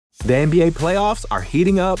The NBA playoffs are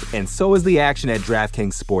heating up, and so is the action at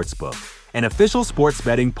DraftKings Sportsbook, an official sports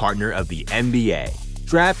betting partner of the NBA.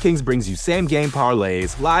 DraftKings brings you same-game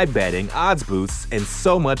parlays, live betting, odds boosts, and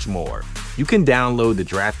so much more. You can download the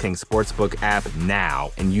DraftKings Sportsbook app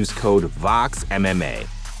now and use code VOXMMA.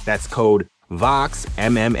 That's code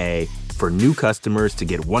VOXMMA for new customers to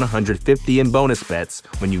get $150 in bonus bets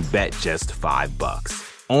when you bet just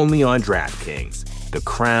 $5. Only on DraftKings. The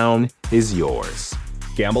crown is yours.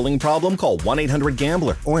 Gambling problem? Call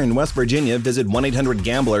 1-800-GAMBLER. Or in West Virginia, visit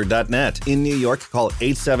 1-800-GAMBLER.net. In New York, call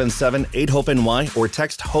 877-8-HOPE-NY or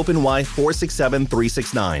text HOPE-NY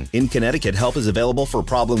 467-369. In Connecticut, help is available for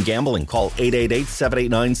problem gambling. Call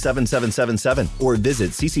 888-789-7777 or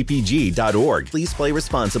visit ccpg.org. Please play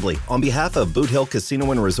responsibly. On behalf of Boot Hill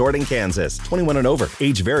Casino and Resort in Kansas, 21 and over.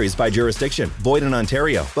 Age varies by jurisdiction. Void in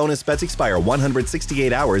Ontario. Bonus bets expire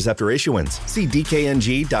 168 hours after issuance. See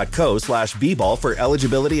dkng.co/bball for eligibility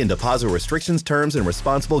and deposit restrictions, terms, and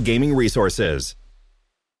responsible gaming resources.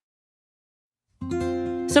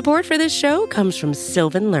 Support for this show comes from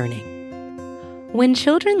Sylvan Learning. When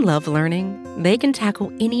children love learning, they can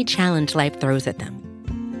tackle any challenge life throws at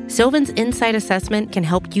them. Sylvan's Insight Assessment can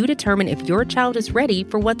help you determine if your child is ready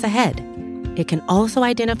for what's ahead. It can also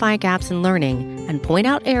identify gaps in learning and point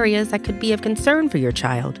out areas that could be of concern for your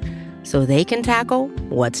child so they can tackle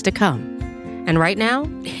what's to come. And right now,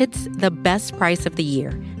 it's the best price of the year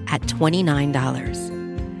at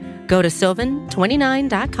 $29. Go to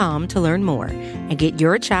sylvan29.com to learn more and get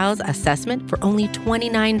your child's assessment for only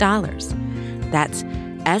 $29. That's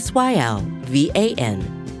SYLVAN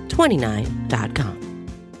 29.com.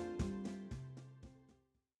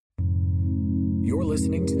 You're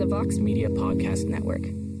listening to the Vox Media Podcast Network.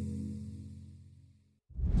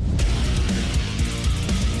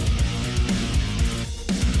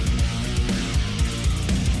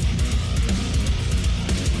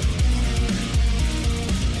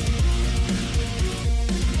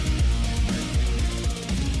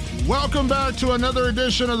 Welcome back to another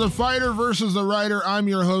edition of The Fighter versus the Writer. I'm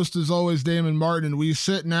your host, as always, Damon Martin. We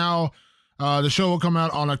sit now, the show will come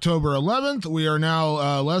out on October 11th. We are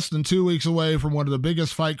now less than 2 weeks away from one of the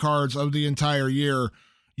biggest fight cards of the entire year.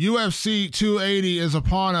 UFC 280 is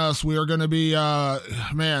upon us. We are going to be,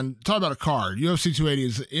 talk about a card. UFC 280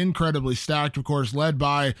 is incredibly stacked, of course, led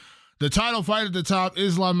by the title fight at the top,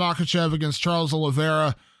 Islam Makhachev against Charles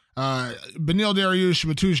Oliveira, Beneil Dariush,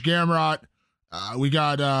 Mateusz Gamrot. We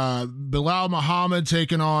got Bilal Muhammad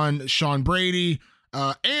taking on Sean Brady.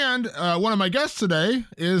 And one of my guests today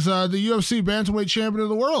is the UFC Bantamweight Champion of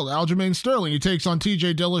the World, Aljamain Sterling. He takes on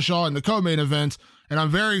TJ Dillashaw in the co-main event. And I'm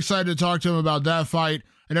very excited to talk to him about that fight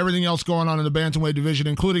and everything else going on in the Bantamweight division,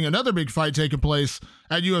 including another big fight taking place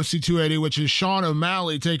at UFC 280, which is Sean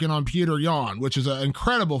O'Malley taking on Peter Yan, which is an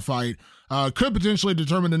incredible fight. Could potentially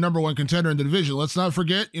determine the number one contender in the division. Let's not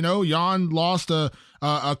forget, Yan lost a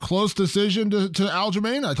close decision to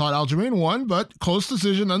Aljamain. I thought Aljamain won, but close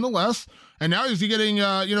decision nonetheless. And now he's getting,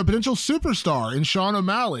 potential superstar in Sean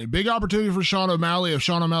O'Malley. Big opportunity for Sean O'Malley. If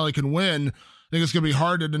Sean O'Malley can win, I think it's going to be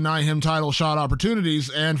hard to deny him title shot opportunities.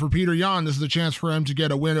 And for Peter Yan, this is a chance for him to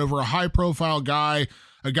get a win over a high-profile guy,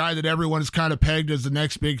 a guy that everyone has kind of pegged as the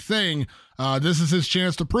next big thing. This is his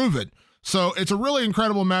chance to prove it. So it's a really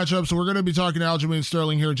incredible matchup. So we're going to be talking to Aljamain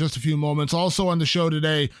Sterling here in just a few moments. Also on the show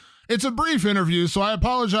today, it's a brief interview, so I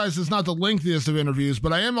apologize it's not the lengthiest of interviews,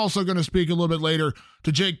 but I am also going to speak a little bit later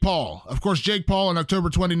to Jake Paul. Of course, Jake Paul on October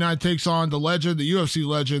 29th takes on the legend, the UFC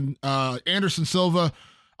legend, Anderson Silva.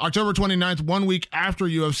 October 29th, 1 week after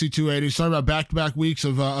UFC 280. Talking about back-to-back weeks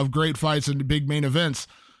of great fights and big main events.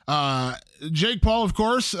 Jake Paul, of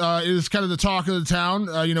course, is kind of the talk of the town,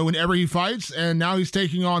 whenever he fights, and now he's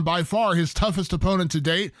taking on by far his toughest opponent to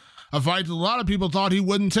date, a fight that a lot of people thought he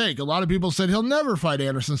wouldn't take. A lot of people said he'll never fight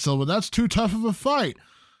Anderson Silva. That's too tough of a fight.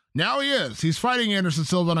 Now he is. He's fighting Anderson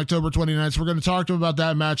Silva on October 29th, so we're going to talk to him about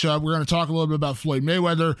that matchup. We're going to talk a little bit about Floyd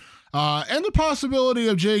Mayweather, and the possibility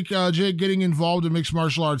of Jake getting involved in mixed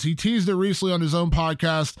martial arts. He teased it recently on his own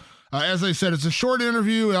podcast. As I said, it's a short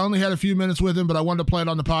interview. I only had a few minutes with him, but I wanted to play it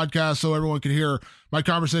on the podcast so everyone could hear my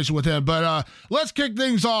conversation with him. But let's kick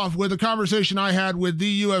things off with a conversation I had with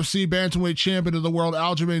the UFC Bantamweight Champion of the World,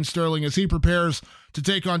 Aljamain Sterling, as he prepares to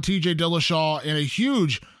take on TJ Dillashaw in a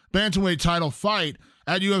huge Bantamweight title fight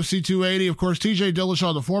at UFC 280. Of course, TJ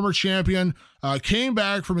Dillashaw, the former champion, came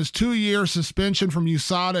back from his 2-year suspension from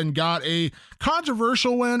USADA and got a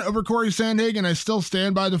controversial win over Corey Sandhagen. I still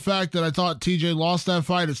stand by the fact that I thought TJ lost that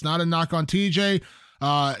fight. It's not a knock on TJ.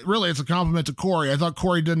 Really, it's a compliment to Corey. I thought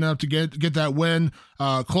Corey didn't have to get that win.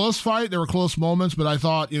 Close fight. There were close moments, but I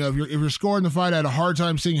thought, if you're scoring the fight, I had a hard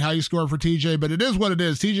time seeing how you score for TJ, but it is what it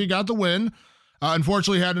is. TJ got the win.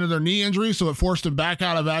 Unfortunately, had another knee injury, so it forced him back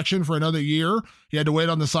out of action for another year. He had to wait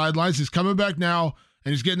on the sidelines. He's coming back now,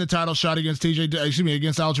 and he's getting the title shot against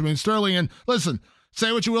against Aljamain Sterling. And listen,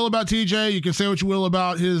 say what you will about TJ. You can say what you will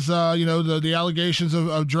about his, the allegations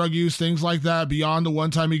of drug use, things like that, beyond the one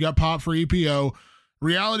time he got popped for EPO.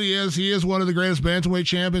 Reality is he is one of the greatest bantamweight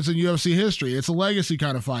champions in UFC history. It's a legacy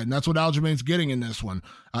kind of fight, and that's what Aljamain's getting in this one,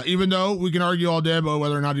 even though we can argue all day about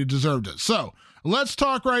whether or not he deserved it. So let's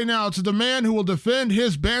talk right now to the man who will defend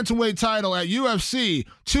his bantamweight title at UFC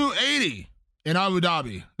 280 in Abu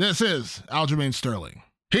Dhabi. This is Aljamain Sterling.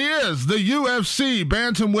 He is the UFC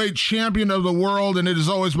bantamweight champion of the world, and it is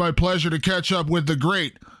always my pleasure to catch up with the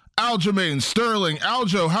great Aljamain Sterling.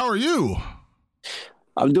 Aljo, how are you?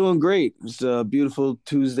 I'm doing great. It's a beautiful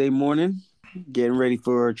Tuesday morning, getting ready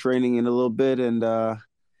for training in a little bit, and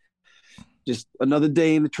just another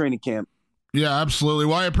day in the training camp. Yeah, absolutely.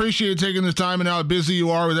 Well, I appreciate you taking the time and how busy you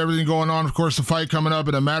are with everything going on. Of course, the fight coming up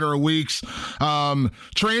in a matter of weeks.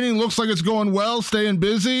 Training looks like it's going well, staying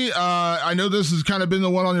busy. I know this has kind of been the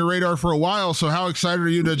one on your radar for a while, so how excited are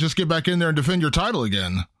you to just get back in there and defend your title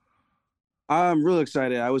again? I'm really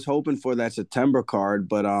excited. I was hoping for that September card,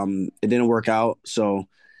 but it didn't work out. So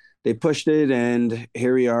they pushed it, and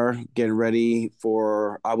here we are getting ready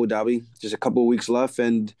for Abu Dhabi. Just a couple of weeks left,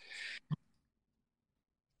 and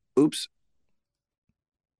oops.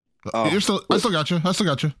 Oh, I still got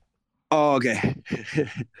you. Oh, okay.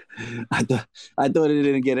 I thought it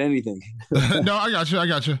didn't get anything. No, I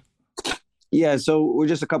got you. Yeah, so we're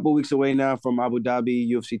just a couple of weeks away now from Abu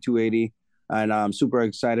Dhabi, UFC 280. And I'm super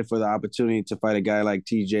excited for the opportunity to fight a guy like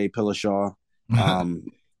TJ Dillashaw.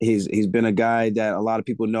 He's been a guy that a lot of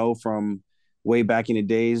people know from way back in the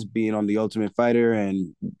days, being on The Ultimate Fighter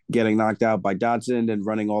and getting knocked out by Dodson and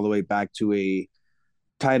running all the way back to a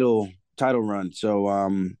title run.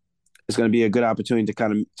 So it's going to be a good opportunity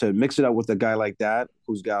to mix it up with a guy like that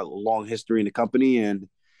who's got a long history in the company. And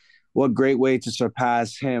what great way to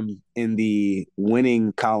surpass him in the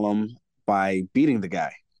winning column by beating the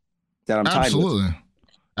guy that I'm tied with.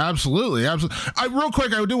 Absolutely. Real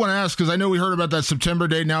quick, I do want to ask, because I know we heard about that September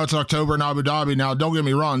date. Now it's October in Abu Dhabi. Now, don't get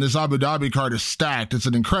me wrong. This Abu Dhabi card is stacked. It's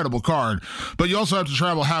an incredible card. But you also have to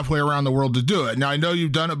travel halfway around the world to do it. Now, I know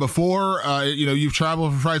you've done it before. You've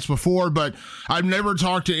traveled for fights before, but I've never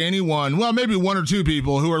talked to anyone, well, maybe one or two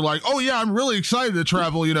people who are like, oh, yeah, I'm really excited to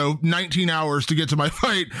travel, 19 hours to get to my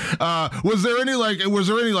fight. Was there any,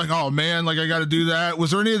 oh, man, I got to do that?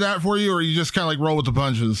 Was there any of that for you, or you just kind of roll with the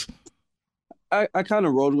punches? I kind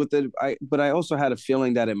of rode with it, but I also had a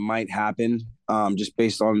feeling that it might happen, just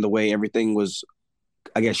based on the way everything was,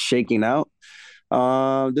 I guess, shaking out.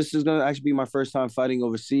 This is going to actually be my first time fighting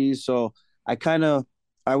overseas, so I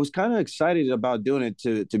was kind of excited about doing it,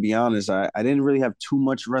 to be honest. I didn't really have too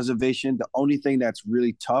much reservation. The only thing that's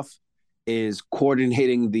really tough is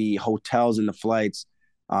coordinating the hotels and the flights,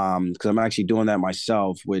 because I'm actually doing that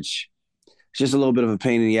myself, which it's just a little bit of a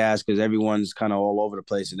pain in the ass because everyone's kind of all over the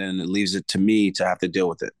place, and then it leaves it to me to have to deal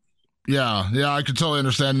with it. Yeah, I can totally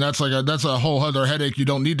understand. And that's a whole other headache you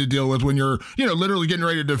don't need to deal with when you're, literally getting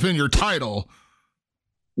ready to defend your title.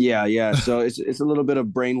 Yeah. So it's a little bit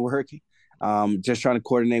of brain work. Just trying to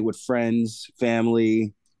coordinate with friends,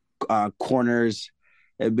 family, corners.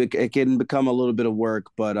 It can become a little bit of work,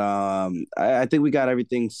 but I think we got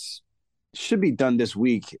everything should be done this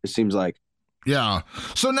week, it seems like. Yeah.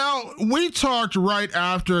 So now we talked right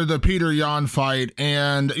after the Peter Yan fight,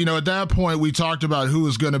 and, at that point we talked about who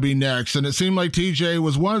was going to be next, and it seemed like TJ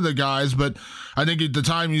was one of the guys, but I think at the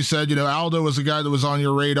time you said, Aldo was the guy that was on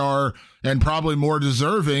your radar and probably more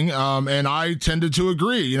deserving. And I tended to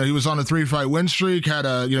agree. He was on a 3-fight win streak, had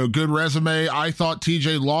a, good resume. I thought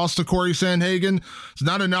TJ lost to Corey Sandhagen. It's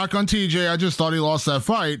not a knock on TJ. I just thought he lost that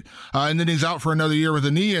fight. And then he's out for another year with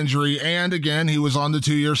a knee injury. And again, he was on the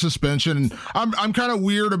 2-year suspension. And I'm kind of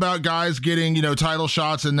weird about guys getting, title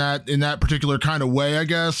shots in that particular kind of way, I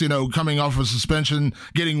guess, coming off of suspension,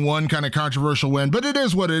 getting one kind of controversial win, but it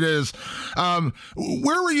is what it is.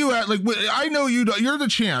 Where were you at? I know you're the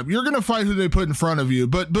champ. You're going to fight who they put in front of you,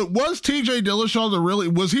 but was TJ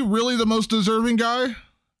Dillashaw was he really the most deserving guy?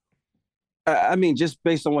 I mean, just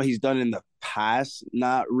based on what he's done in the past,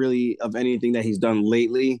 not really of anything that he's done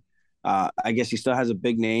lately. I guess he still has a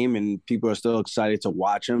big name and people are still excited to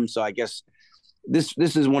watch him. So I guess this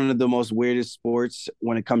is one of the most weirdest sports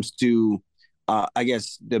when it comes to I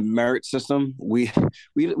guess the merit system. We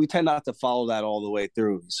tend not to follow that all the way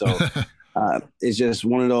through. So it's just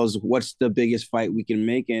one of those, what's the biggest fight we can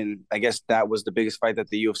make? And I guess that was the biggest fight that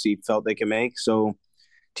the UFC felt they can make. So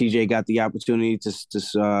TJ got the opportunity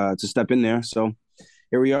to step in there. So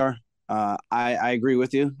here we are. I agree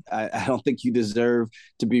with you. I don't think you deserve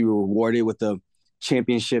to be rewarded with the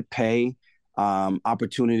championship pay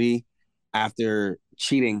opportunity after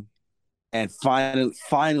cheating and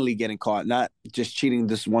finally getting caught, not just cheating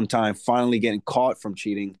this one time, finally getting caught from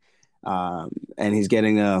cheating. And he's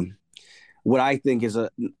getting what I think is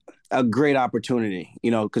a great opportunity,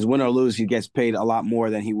 because win or lose, he gets paid a lot more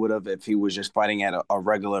than he would have if he was just fighting at a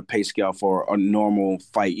regular pay scale for a normal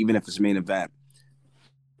fight, even if it's main event.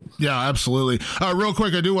 Yeah, absolutely. Real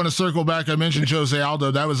quick, I do want to circle back. I mentioned Jose Aldo.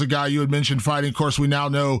 That was a guy you had mentioned fighting. Of course, we now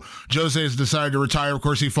know Jose has decided to retire. Of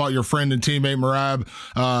course, he fought your friend and teammate Merab,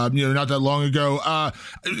 not that long ago.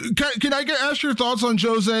 Can I ask your thoughts on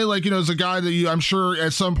Jose? Like, as a guy that I'm sure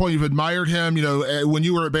at some point you've admired him. When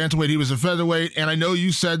you were at bantamweight, he was a featherweight, and I know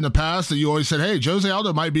you said in the past that you always said, "Hey, Jose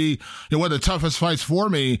Aldo might be one of the toughest fights for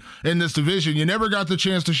me in this division." You never got the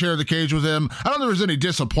chance to share the cage with him. I don't know if there's any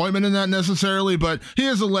disappointment in that necessarily, but he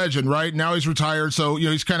is a legend, right? Now he's retired, so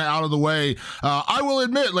he's kind of out of the way. I will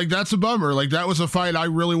admit, like, that's a bummer. Like, that was a fight I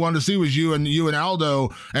really wanted to see, was you and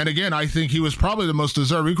Aldo. And again, I think he was probably the most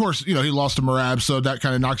deserving. Of course, he lost to Merab, so that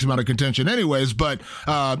kind of knocks him out of contention, anyways. But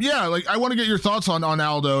I want to get your thoughts on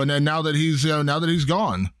Aldo, and then now that he's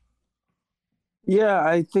gone. Yeah,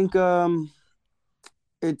 I think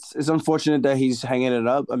it's unfortunate that he's hanging it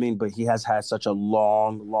up. I mean, but he has had such a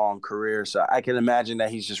long career, so I can imagine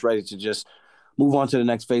that he's just ready to just move on to the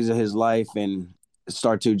next phase of his life and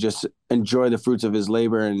start to just enjoy the fruits of his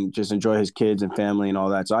labor and just enjoy his kids and family and all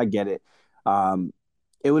that. So I get it.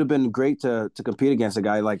 It would have been great to compete against a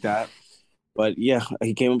guy like that, but yeah,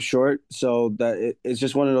 he came up short. So it's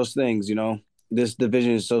just one of those things, this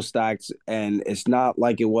division is so stacked, and it's not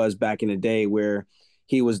like it was back in the day where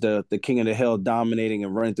he was the king of the hill, dominating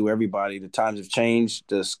and running through everybody. The times have changed.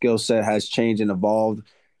 The skill set has changed and evolved.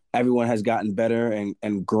 Everyone has gotten better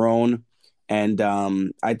and grown. And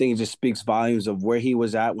I think it just speaks volumes of where he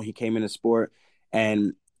was at when he came in the sport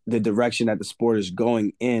and the direction that the sport is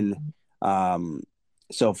going in.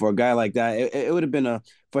 So for a guy like that, it would have been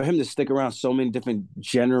for him to stick around so many different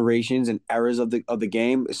generations and eras of the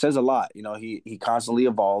game. It says a lot. He constantly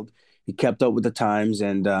evolved. He kept up with the times,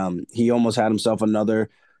 and he almost had himself another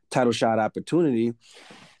title shot opportunity,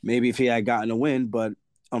 maybe if he had gotten a win. But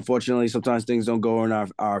unfortunately, sometimes things don't go in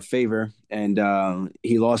our favor, and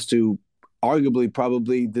he lost to arguably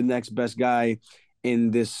probably the next best guy in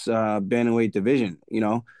this bantamweight division,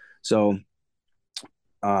 So,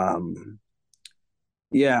 I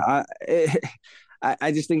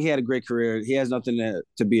just think he had a great career. He has nothing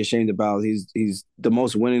to be ashamed about. He's the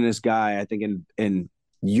most winningest guy, I think, in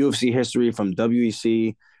UFC history from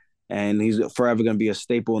WEC, and he's forever going to be a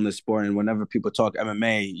staple in this sport. And whenever people talk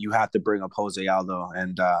MMA, you have to bring up Jose Aldo,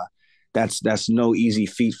 and that's no easy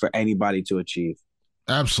feat for anybody to achieve.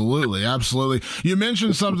 Absolutely. You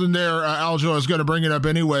mentioned something there, Aljo. I was going to bring it up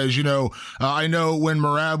anyways. I know when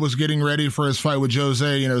Merab was getting ready for his fight with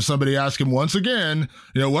Jose, somebody asked him once again,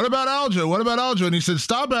 what about Aljo? What about Aljo? And he said,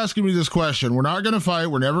 stop asking me this question. We're not going to fight.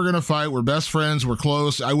 We're never going to fight. We're best friends. We're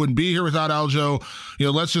close. I wouldn't be here without Aljo.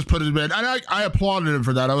 Let's just put it in bed. And I applauded him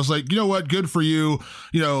for that. I was like, you know what? Good for you.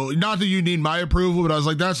 Not that you need my approval, but I was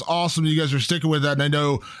like, that's awesome that you guys are sticking with that. And I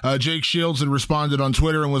know Jake Shields had responded on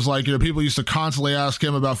Twitter and was like, people used to constantly ask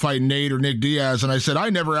him about fighting Nate or Nick Diaz, and I said I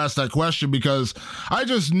never asked that question because I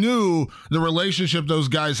just knew the relationship those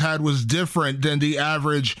guys had was different than the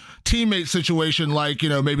average teammate situation, like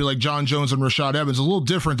maybe like John Jones and Rashad Evans, a little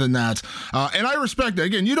different than that. And I respect that.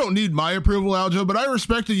 Again, you don't need my approval, Aljo, but I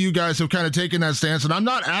respect that you guys have kind of taken that stance, and I'm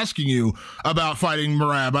not asking you about fighting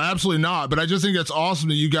Merab. Absolutely not. But I just think it's awesome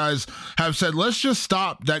that you guys have said, let's just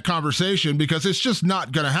stop that conversation because it's just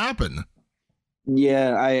not going to happen.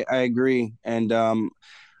 Yeah, I agree. And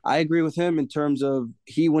I agree with him in terms of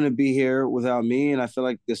he wouldn't be here without me. And I feel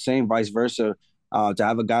like the same vice versa, to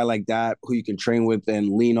have a guy like that who you can train with and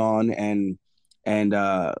lean on and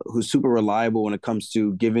who's super reliable when it comes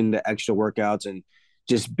to giving the extra workouts and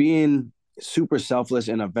just being super selfless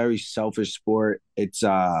in a very selfish sport. It's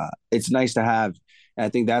nice to have. And I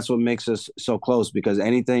think that's what makes us so close because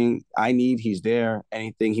anything I need, he's there.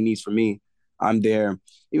 Anything he needs from me, I'm there.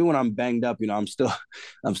 Even when I'm banged up, I'm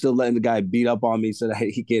still letting the guy beat up on me so that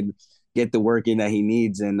he can get the work in that he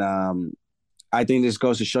needs. And I think this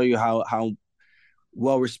goes to show you how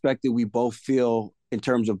well respected we both feel in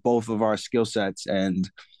terms of both of our skill sets. And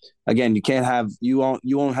again, you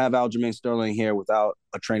won't have Aljamain Sterling here without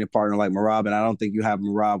a training partner like Merab, and I don't think you have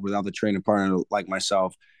Merab without the training partner like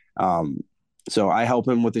myself. So I help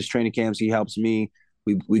him with his training camps. He helps me.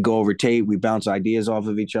 We go over tape. We bounce ideas off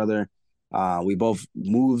of each other. We both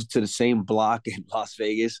moved to the same block in Las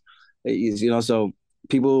Vegas, so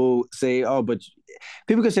people say, oh, but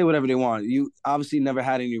people can say whatever they want. You obviously never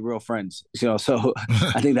had any real friends, so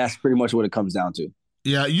I think that's pretty much what it comes down to.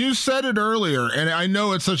 Yeah, you said it earlier, and I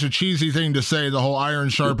know it's such a cheesy thing to say, the whole iron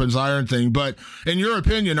sharpens iron thing, but in your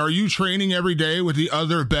opinion, are you training every day with the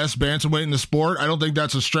other best bantamweight in the sport? I don't think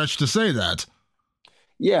that's a stretch to say that.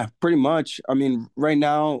 Yeah, pretty much. I mean, right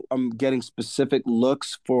now I'm getting specific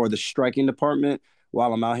looks for the striking department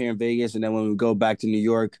while I'm out here in Vegas, and then when we go back to New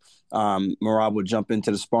York, Merab will jump into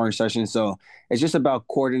the sparring session. So it's just about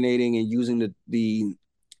coordinating and using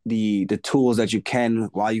the tools that you can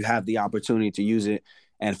while you have the opportunity to use it.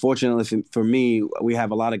 And fortunately for me, we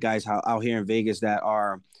have a lot of guys out here in Vegas that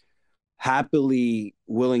are happily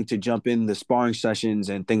willing to jump in the sparring sessions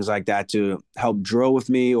and things like that to help drill with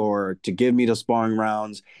me or to give me the sparring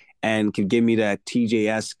rounds and can give me that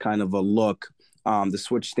TJS kind of a look, the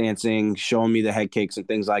switch stancing, showing me the head kicks and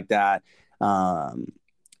things like that.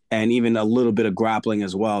 And even a little bit of grappling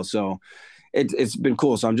as well. So it's been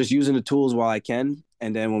cool. So I'm just using the tools while I can.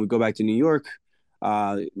 And then when we go back to New York,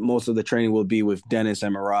 most of the training will be with Dennis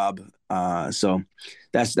and Merab. So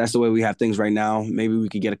that's the way we have things right now. Maybe we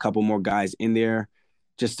could get a couple more guys in there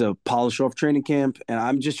just to polish off training camp. And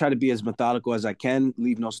I'm just trying to be as methodical as I can,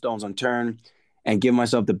 leave no stones unturned, and give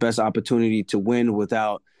myself the best opportunity to win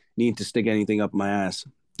without needing to stick anything up my ass.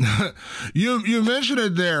 You mentioned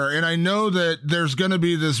it there, and I know that there's going to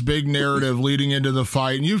be this big narrative leading into the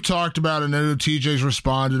fight, and you've talked about it. I know TJ's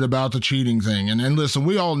responded about the cheating thing, and listen,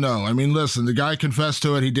 we all know. I mean, listen, the guy confessed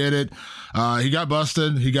to it. He did it. He got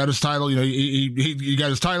busted. He got his title. He got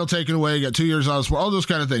his title taken away. He got 2 years out of sport, all those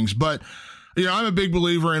kind of things. But I'm a big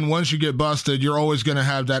believer in once you get busted, you're always going to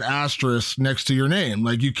have that asterisk next to your name.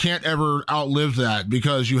 Like, you can't ever outlive that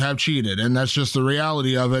because you have cheated, and that's just the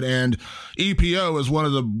reality of it. And EPO is one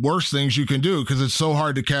of the worst things you can do because it's so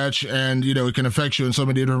hard to catch, and it can affect you in so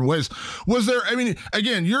many different ways. Was there? I mean,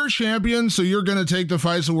 again, you're a champion, so you're going to take the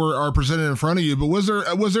fights that are presented in front of you. But was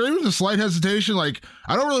there even a slight hesitation? Like,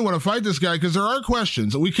 I don't really want to fight this guy because there are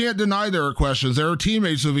questions. We can't deny there are questions. There are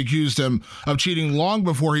teammates who have accused him of cheating long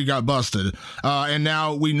before he got busted. And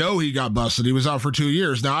now we know he got busted. He was out for 2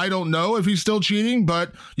 years. Now, I don't know if he's still cheating,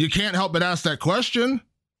 but you can't help but ask that question.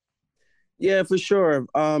 Yeah, for sure.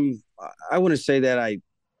 I wouldn't say that I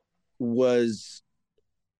wouldn't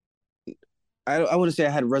say I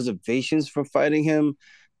had reservations for fighting him,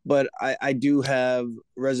 but I do have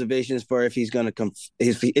reservations for if he's going to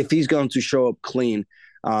if he's going to show up clean.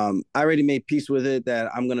 I already made peace with it that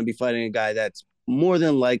I'm going to be fighting a guy that's more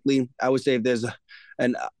than likely, I would say if there's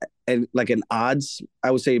an odds, I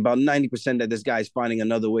would say about 90% that this guy's finding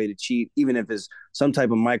another way to cheat, even if it's some type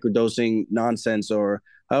of microdosing nonsense or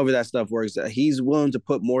however that stuff works. He's willing to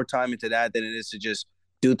put more time into that than it is to just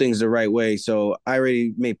do things the right way. So I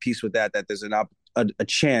already made peace with that there's a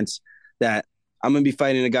chance that I'm going to be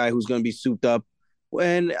fighting a guy who's going to be souped up.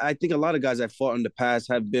 And I think a lot of guys I've fought in the past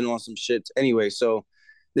have been on some shits anyway. So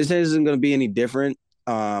this isn't going to be any different.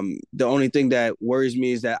 The only thing that worries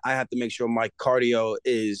me is that I have to make sure my cardio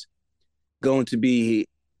is going to be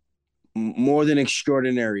more than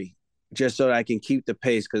extraordinary just so that I can keep the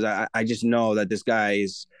pace, because I just know that this guy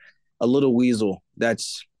is a little weasel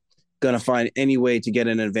that's going to find any way to get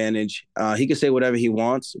an advantage. He can say whatever he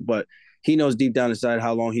wants, but he knows deep down inside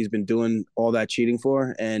how long he's been doing all that cheating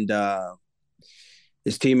for, and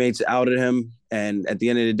his teammates outed him, and at the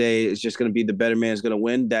end of the day, it's just going to be the better man is going to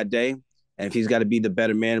win that day. And if he's got to be the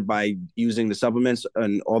better man by using the supplements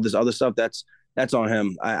and all this other stuff, that's on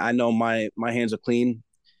him. I know my hands are clean.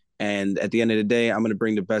 And at the end of the day, I'm going to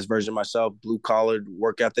bring the best version of myself, blue-collared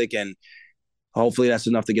work ethic, and hopefully that's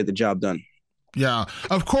enough to get the job done. Yeah,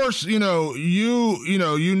 of course, you know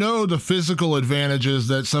the physical advantages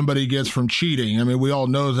that somebody gets from cheating. I mean, we all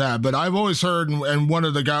know that, but I've always heard, and one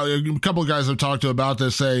of the guys, a couple of guys I've talked to about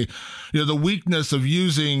this say, the weakness of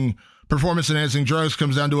using performance-enhancing drugs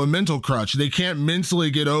comes down to a mental crutch. They can't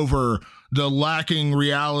mentally get over the lacking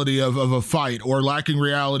reality of a fight, or lacking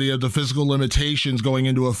reality of the physical limitations going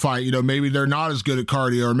into a fight. Maybe they're not as good at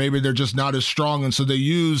cardio, or maybe they're just not as strong. And so they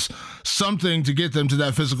use something to get them to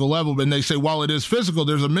that physical level. And they say, while it is physical,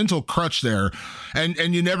 there's a mental crutch there. And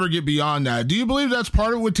you never get beyond that. Do you believe that's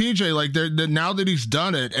part of it with TJ? Like, that now that he's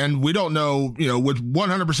done it, and we don't know, with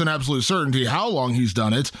 100% absolute certainty how long he's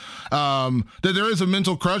done it, that there is a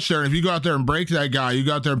mental crutch there. And if you go out there and break that guy, you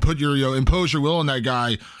go out there and put impose your will on that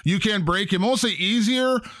guy, you can't break him. I won't say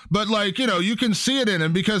easier, but you can see it in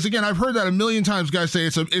him, because again, I've heard that a million times. Guys say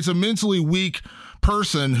it's a mentally weak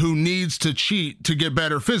person who needs to cheat to get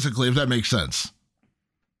better physically, if that makes sense.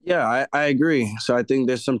 Yeah, I agree. So I think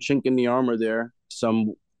there's some chink in the armor there,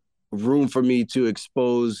 some room for me to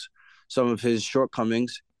expose some of his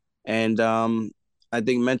shortcomings. And I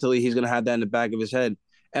think mentally he's going to have that in the back of his head.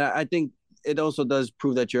 And I think it also does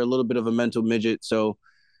prove that you're a little bit of a mental midget. So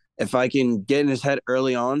if I can get in his head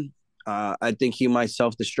early on, I think he might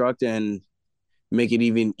self-destruct and make it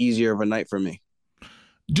even easier of a night for me.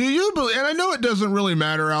 Do you believe, and I know it doesn't really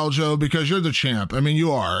matter, Aljo, because you're the champ. I mean,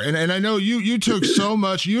 you are. And I know you took so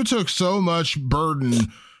much burden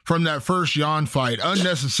from that first Yan fight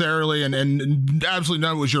unnecessarily, and absolutely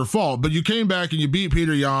none was your fault. But you came back and you beat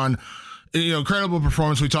Peter Yan. Incredible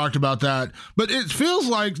performance. We talked about that. But it feels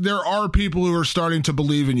like there are people who are starting to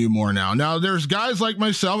believe in you more now. Now, there's guys like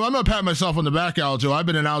myself. I'm going to pat myself on the back, Aljo. I've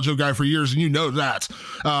been an Aljo guy for years, and you know that,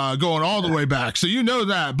 going all the way back. So you know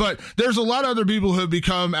that. But there's a lot of other people who have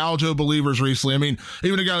become Aljo believers recently. I mean,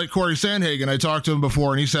 even a guy like Corey Sandhagen, I talked to him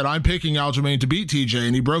before, and he said, I'm picking Aljamain to beat TJ,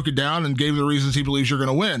 and he broke it down and gave the reasons he believes you're going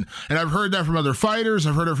to win. And I've heard that from other fighters.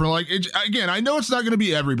 I've heard it from, again, I know it's not going to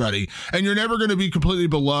be everybody, and you're never going to be completely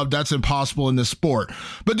beloved. That's impossible in this sport.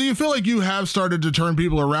 But do you feel like you have started to turn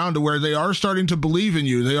people around to where they are starting to believe in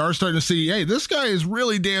you? They are starting to see, hey, this guy is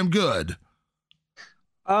really damn good.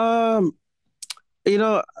 I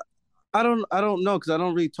don't know, because I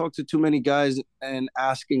don't really talk to too many guys and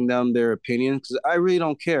asking them their opinion, because I really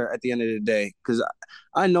don't care at the end of the day, because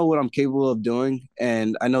I know what I'm capable of doing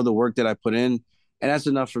and I know the work that I put in, and that's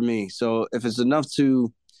enough for me. So if it's enough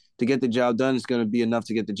to get the job done, it's going to be enough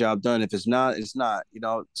to get the job done. If it's not, it's not,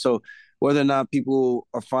 so whether or not people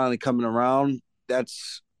are finally coming around,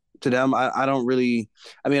 that's to them. I don't really,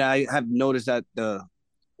 I have noticed that the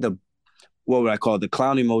what would I call it? The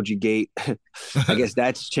clown emoji gate. I guess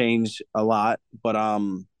that's changed a lot. But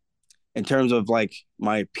in terms of like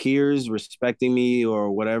my peers respecting me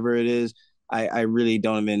or whatever it is, I really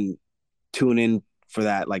don't even tune in for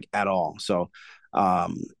that like at all. So I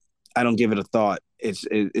don't give it a thought. It's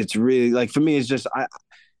really like, for me, it's just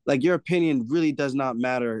like your opinion really does not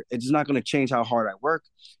matter. It's not going to change how hard I work.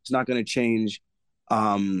 It's not going to change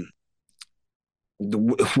what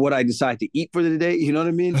I decide to eat for the day. You know what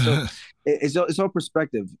I mean? So it's all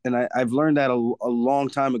perspective. And I've learned that a long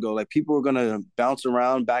time ago. Like, people are going to bounce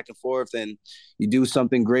around back and forth, and you do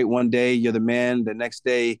something great one day, you're the man. The next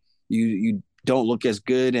day you don't look as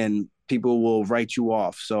good, and people will write you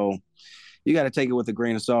off. So you got to take it with a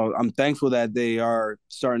grain of salt. I'm thankful that they are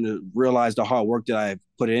starting to realize the hard work that I've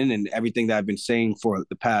put in and everything that I've been saying for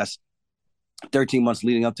the past 13 months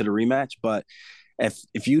leading up to the rematch. But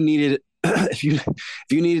if you needed if you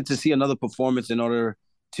needed to see another performance in order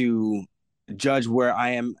to judge where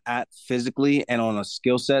I am at physically and on a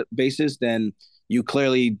skill set basis, then you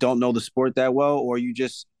clearly don't know the sport that well, or you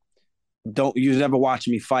never watched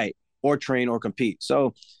me fight or train or compete.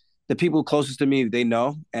 So the people closest to me, they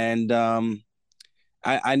know. And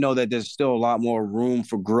I know that there's still a lot more room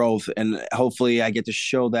for growth. And hopefully I get to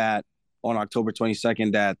show that on October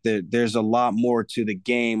 22nd, that there's a lot more to the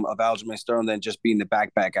game of Aljamain Sterling than just being the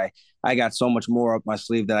backpack. I got so much more up my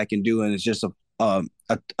sleeve that I can do. And it's just a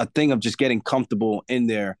thing of just getting comfortable in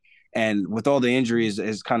there. And with all the injuries,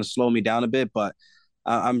 it's kind of slowed me down a bit. But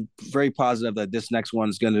I'm very positive that this next one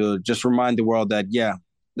is going to just remind the world that, yeah,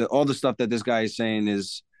 all the stuff that this guy is saying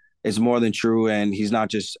is more than true, and he's not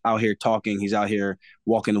just out here talking, he's out here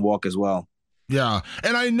walking the walk as well. Yeah,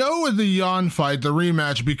 and I know with the Yan fight, the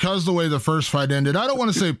rematch, because the way the first fight ended, I don't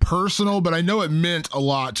want to say personal, but I know it meant a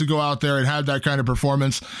lot to go out there and have that kind of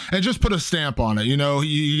performance and just put a stamp on it.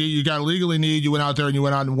 You got legally need, you went out there and you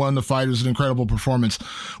went out and won the fight. It was an incredible performance.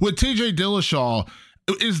 With TJ Dillashaw,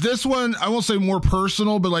 is this one, I won't say more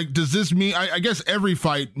personal, but like, does this mean, I guess every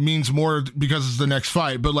fight means more because it's the next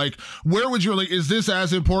fight, but like, where would you, like, is this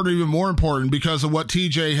as important or even more important because of what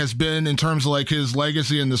TJ has been in terms of like his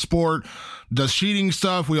legacy in the sport, the cheating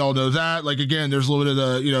stuff? We all know that. Like, again, there's a little bit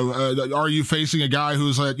of the, are you facing a guy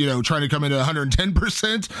who's like, trying to come in at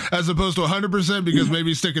 110% as opposed to 100% because maybe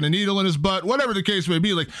he's sticking a needle in his butt, whatever the case may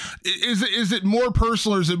be. Like, is it more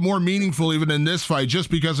personal or is it more meaningful even in this fight just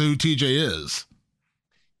because of who TJ is?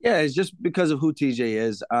 Yeah, it's just because of who TJ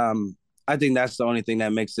is. I think that's the only thing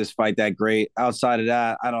that makes this fight that great. Outside of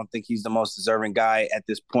that, I don't think he's the most deserving guy at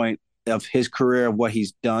this point of his career, of what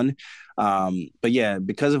he's done. But yeah,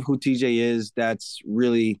 because of who TJ is, that's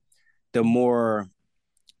really the more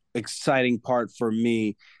exciting part for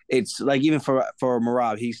me. It's like, even for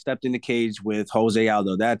Merab, he stepped in the cage with Jose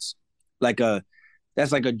Aldo. That's like a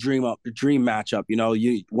dream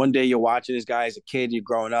matchup. One day you're watching this guy as a kid, you're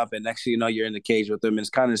growing up, and next thing you know, you're in the cage with him. And it's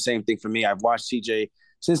kind of the same thing for me. I've watched TJ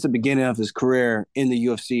since the beginning of his career in the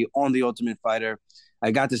UFC on The Ultimate Fighter.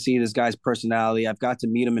 I got to see this guy's personality. I've got to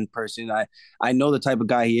meet him in person. I know the type of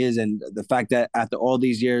guy he is, and the fact that after all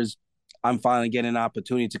these years, I'm finally getting an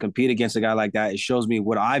opportunity to compete against a guy like that, it shows me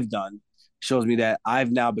what I've done. It shows me that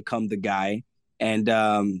I've now become the guy. and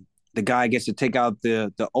the guy gets to take out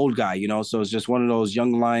the old guy. So it's just one of those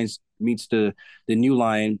young lions meets the new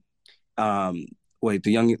lion. The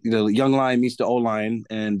young lion meets the old lion,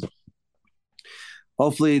 and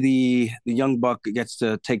hopefully the young buck gets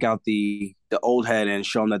to take out the old head and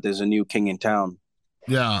show him that there's a new king in town.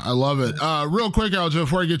 Yeah, I love it. Real quick, Aljo,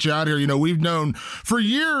 before I get you out of here, we've known for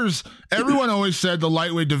years, everyone always said the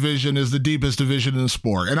lightweight division is the deepest division in the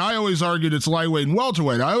sport. And I always argued it's lightweight and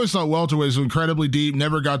welterweight. I always thought welterweight was incredibly deep,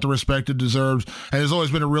 never got the respect it deserves, and has always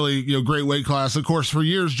been a really great weight class. Of course, for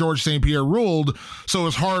years, George St. Pierre ruled, so it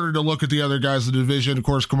was harder to look at the other guys in the division. Of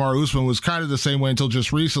course, Kamaru Usman was kind of the same way until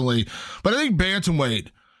just recently. But I think bantamweight,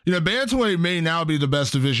 bantamweight may now be the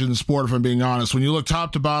best division in the sport, if I'm being honest. When you look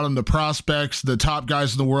top to bottom, the prospects, the top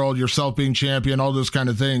guys in the world, yourself being champion, all those kind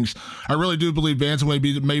of things, I really do believe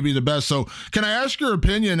bantamweight may be the best. So can I ask your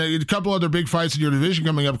opinion? A couple other big fights in your division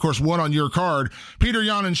coming up. Of course, one on your card, Peter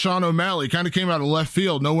Yan and Sean O'Malley, kind of came out of left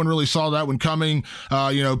field. No one really saw that one coming.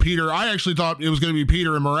 Peter, I actually thought it was going to be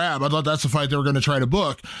Peter and Merab. I thought that's the fight they were going to try to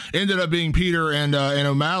book. Ended up being Peter and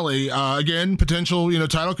O'Malley. Again, potential,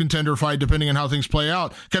 title contender fight depending on how things play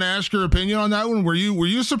out. Can I ask your opinion on that one? Were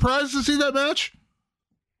you surprised to see that match?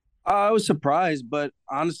 I was surprised, but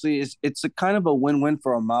honestly, it's a kind of a win-win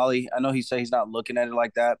for O'Malley. I know he said he's not looking at it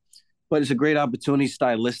like that, but it's a great opportunity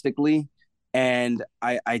stylistically. And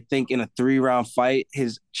I think in a 3-round fight,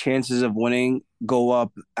 his chances of winning go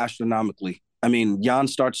up astronomically. I mean, Yan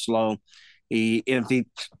starts slow. If he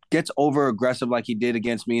gets over aggressive like he did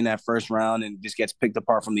against me in that first round and just gets picked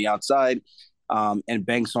apart from the outside, and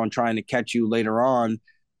banks on trying to catch you later on,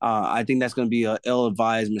 I think that's going to be an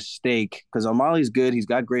ill-advised mistake because O'Malley's good. He's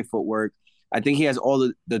got great footwork. I think he has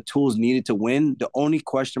all the tools needed to win. The only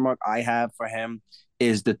question mark I have for him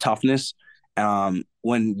is the toughness.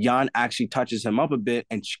 When Yan actually touches him up a bit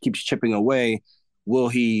and keeps chipping away, will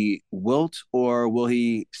he wilt or will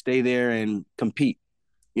he stay there and compete?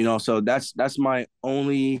 So that's my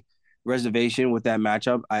only reservation with that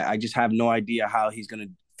matchup. I just have no idea how he's going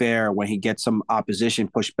to fare when he gets some opposition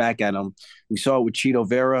pushed back at him. We saw it with Chito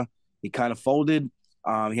Vera. He kind of folded.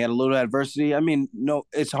 He had a little adversity. I mean, no,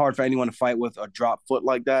 it's hard for anyone to fight with a drop foot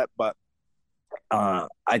like that, but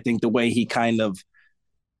I think the way he kind of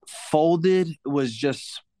folded was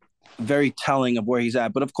just very telling of where he's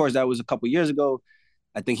at. But of course, that was a couple years ago.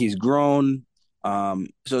 I think he's grown. So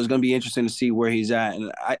it's going to be interesting to see where he's at.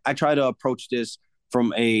 And I try to approach this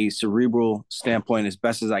from a cerebral standpoint as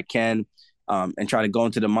best as I can, and try to go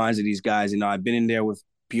into the minds of these guys. I've been in there with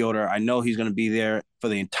Piotr. I know he's going to be there for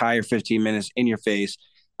the entire 15 minutes in your face,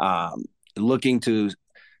 looking to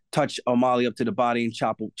touch O'Malley up to the body and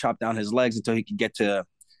chop down his legs until he can get to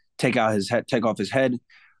take off his head.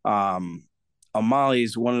 O'Malley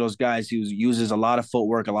is one of those guys who uses a lot of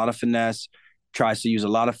footwork, a lot of finesse, tries to use a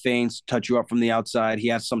lot of feints, touch you up from the outside. He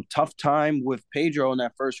had some tough time with Pedro in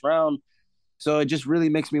that first round. So it just really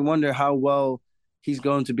makes me wonder how well he's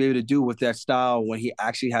going to be able to do with that style when he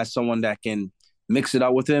actually has someone that can mix it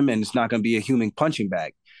up with him and it's not going to be a human punching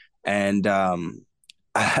bag. And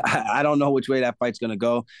I don't know which way that fight's going to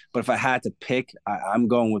go, but if I had to pick, I'm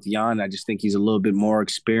going with Yan. I just think he's a little bit more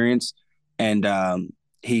experienced, and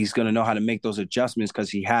he's going to know how to make those adjustments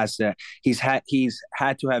because he's had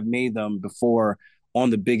to have made them before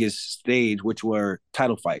on the biggest stage, which were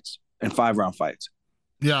title fights and 5-round fights.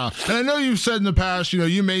 Yeah, and I know you've said in the past,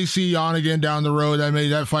 you may see Yan again down the road.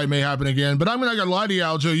 That fight may happen again. But I'm not going to lie to you,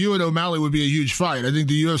 Aljo, you and O'Malley would be a huge fight. I think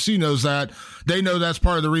the UFC knows that. They know that's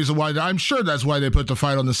part of the reason why. I'm sure that's why they put the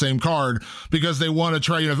fight on the same card, because they want to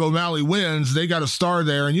try. If O'Malley wins, they got a star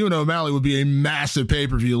there, and you and O'Malley would be a massive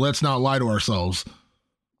pay-per-view. Let's not lie to ourselves.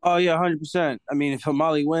 Oh, yeah, 100%. I mean, if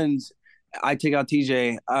O'Malley wins, I take out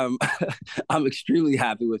TJ. I'm extremely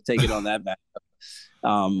happy with taking on that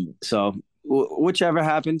matchup. So whichever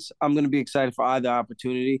happens, I'm going to be excited for either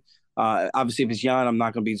opportunity. Obviously, if it's Yan, I'm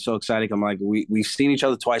not going to be so excited. I'm like, we've seen each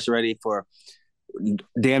other twice already for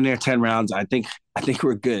damn near 10 rounds. I think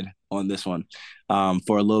we're good on this one,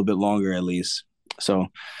 for a little bit longer at least. So,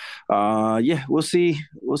 yeah, we'll see.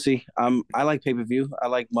 I like pay-per-view. I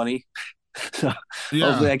like money. So yeah.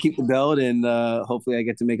 Hopefully I keep the belt, and hopefully I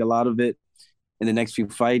get to make a lot of it in the next few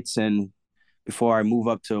fights, and before I move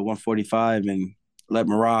up to 145 and let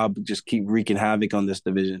Merab just keep wreaking havoc on this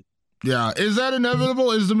division. Yeah. Is that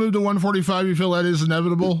inevitable? Is the move to 145, you feel that is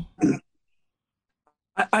inevitable?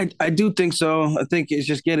 I do think so. I think it's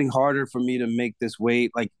just getting harder for me to make this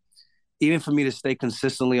weight. Like, even for me to stay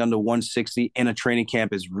consistently under 160 in a training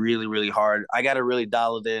camp is really, really hard. I got to really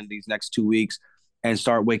dial it in these next 2 weeks and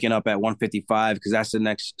start waking up at 155, because that's the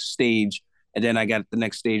next stage. And then I got the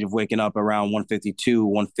next stage of waking up around 152,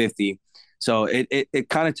 150. So it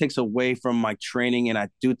kind of takes away from my training, and I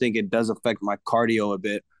do think it does affect my cardio a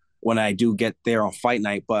bit when I do get there on fight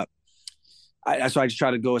night. But that's why I just try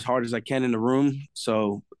to go as hard as I can in the room,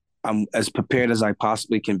 so I'm as prepared as I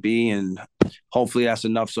possibly can be, and hopefully that's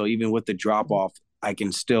enough. So even with the drop off, I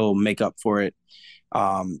can still make up for it,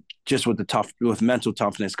 just with mental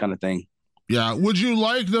toughness kind of thing. Yeah. Would you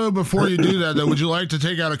like, though, before you do that, though, would you like to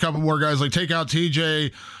take out a couple more guys, like take out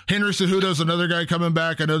TJ? Henry Cejudo's another guy coming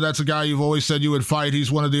back. I know that's a guy you've always said you would fight.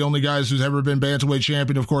 He's one of the only guys who's ever been bantamweight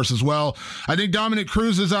champion, of course, as well. I think Dominic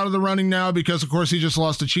Cruz is out of the running now because, of course, he just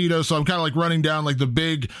lost to Cheeto. So I'm kind of like running down like the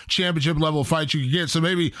big championship level fights you could get. So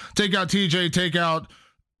maybe take out TJ, take out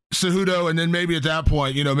Cejudo, and then maybe at that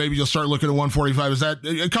point, maybe you'll start looking at 145. Is that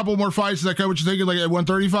a couple more fights? Is that kind of what you're thinking? Like at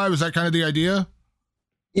 135? Is that kind of the idea?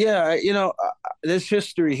 Yeah, there's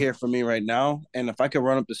history here for me right now, and if I could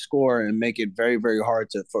run up the score and make it very, very hard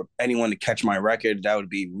for anyone to catch my record, that would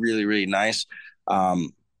be really, really nice.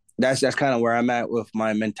 That's kind of where I'm at with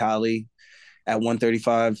my mentality at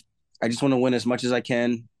 135. I just want to win as much as I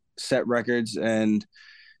can, set records, and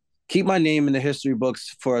keep my name in the history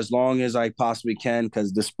books for as long as I possibly can,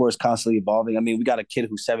 because the sport's constantly evolving. I mean, we got a kid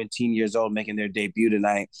who's 17 years old making their debut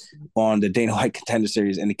tonight on the Dana White Contender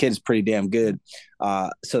Series, and the kid's pretty damn good.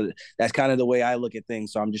 So that's kind of the way I look at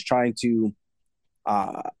things. So I'm just trying to,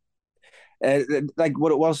 like,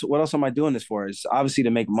 what else am I doing this for? It's obviously to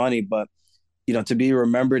make money, but to be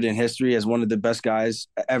remembered in history as one of the best guys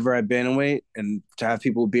ever at bantamweight, and to have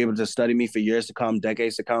people be able to study me for years to come,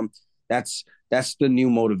 decades to come, that's the new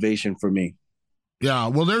motivation for me. Yeah,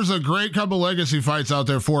 well, there's a great couple legacy fights out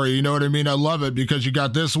there for you. You know what I mean? I love it because you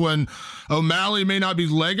got this one. O'Malley may not be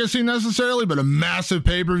legacy necessarily, but a massive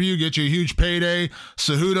pay-per-view, get you a huge payday.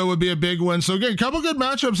 Cejudo would be a big one. So again, a couple good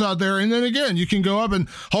matchups out there. And then again, you can go up and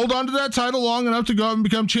hold on to that title long enough to go up and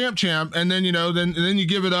become champ. And then, then you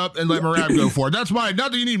give it up and let Merab go for it. That's not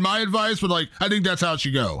that you need my advice, but I think that's how it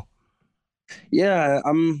should go. Yeah,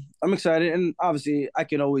 I'm excited, and obviously I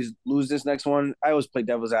can always lose this next one. I always play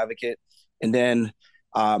devil's advocate, and then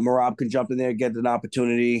Merab can jump in there, get an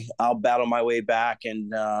opportunity. I'll battle my way back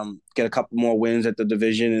and get a couple more wins at the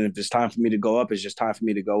division. And if it's time for me to go up, it's just time for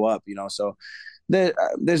me to go up. So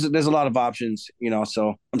there's a lot of options.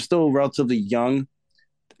 So I'm still relatively young,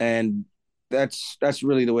 and that's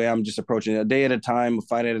really the way I'm just approaching it. A day at a time, a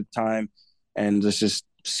fight at a time, and let's just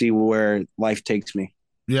see where life takes me.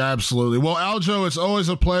 Yeah, absolutely. Well, Aljo, it's always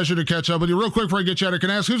a pleasure to catch up with you. Real quick before I get you out, I can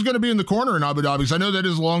ask who's going to be in the corner in Abu Dhabi? Because I know that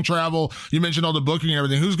is long travel. You mentioned all the booking and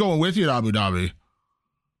everything. Who's going with you at Abu Dhabi?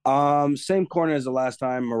 Same corner as the last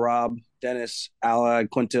time. Merab, Dennis, Ala,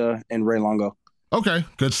 Quinta, and Ray Longo. Okay,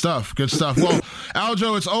 good stuff. Good stuff. Well,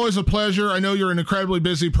 Aljo, it's always a pleasure. I know you're an incredibly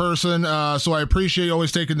busy person, so I appreciate you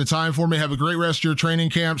always taking the time for me. Have a great rest of your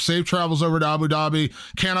training camp. Safe travels over to Abu Dhabi.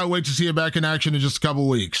 Cannot wait to see you back in action in just a couple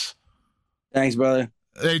weeks. Thanks, brother.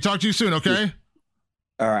 Hey, talk to you soon, okay?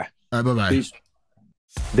 All right. Bye-bye. Peace.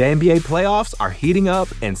 The NBA playoffs are heating up,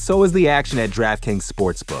 and so is the action at DraftKings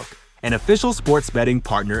Sportsbook, an official sports betting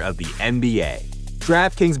partner of the NBA.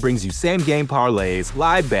 DraftKings brings you same-game parlays,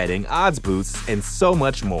 live betting, odds boosts, and so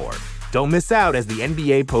much more. Don't miss out as the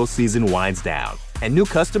NBA postseason winds down. And new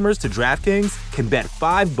customers to DraftKings can bet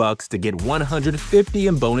 $5 to get $150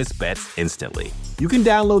 in bonus bets instantly. You can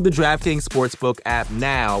download the DraftKings Sportsbook app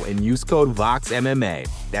now and use code VOXMMA.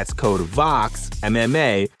 That's code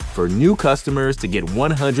VOXMMA for new customers to get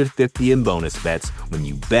 $150 in bonus bets when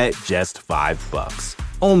you bet just $5.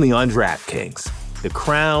 Only on DraftKings. The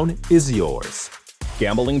crown is yours.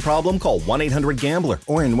 Gambling problem? Call 1-800-GAMBLER.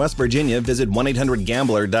 Or in West Virginia, visit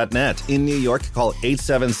 1-800-GAMBLER.net. In New York, call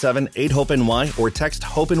 877-8-HOPE-NY or text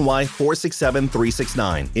HOPE-NY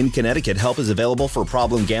 467-369. In Connecticut, help is available for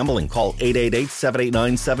problem gambling. Call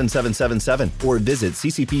 888-789-7777 or visit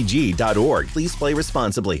ccpg.org. Please play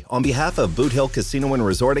responsibly. On behalf of Boot Hill Casino and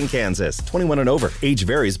Resort in Kansas, 21 and over. Age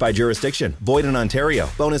varies by jurisdiction. Void in Ontario.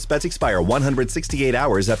 Bonus bets expire 168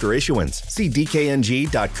 hours after issuance. See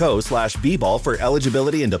dkng.co/bball for eligibility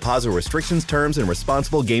and deposit restrictions, terms, and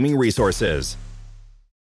responsible gaming resources.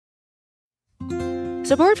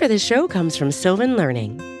 Support for this show comes from Sylvan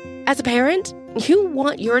Learning. As a parent, you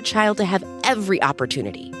want your child to have every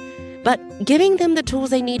opportunity, but giving them the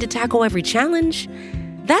tools they need to tackle every challenge,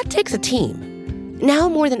 that takes a team. Now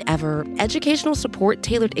more than ever, educational support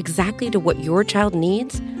tailored exactly to what your child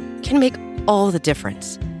needs can make all the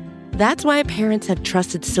difference. That's why parents have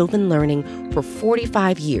trusted Sylvan Learning for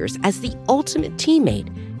 45 years as the ultimate teammate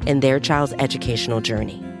in their child's educational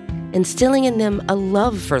journey, instilling in them a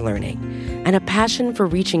love for learning and a passion for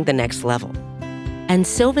reaching the next level. And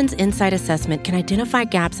Sylvan's Insight Assessment can identify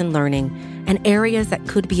gaps in learning and areas that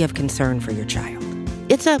could be of concern for your child.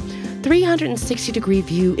 It's a 360-degree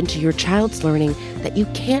view into your child's learning that you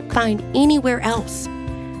can't find anywhere else,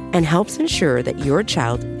 and helps ensure that your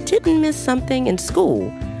child didn't miss something in school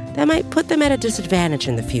that might put them at a disadvantage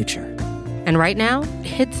in the future. And right now,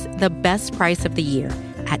 it's the best price of the year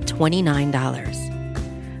at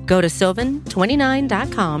 $29. Go to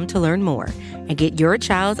sylvan29.com to learn more and get your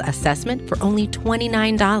child's assessment for only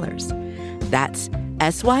 $29. That's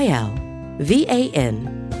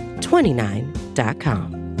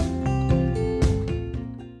SYLVAN29.com.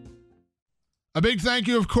 A big thank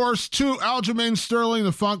you, of course, to Aljamain Sterling,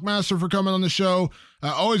 the Funk Master, for coming on the show.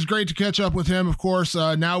 Always great to catch up with him, of course.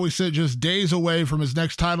 Now we sit just days away from his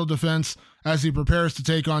next title defense as he prepares to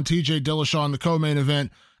take on TJ Dillashaw in the co-main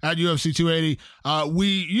event at UFC 280. We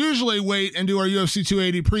usually wait and do our UFC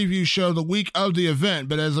 280 preview show the week of the event,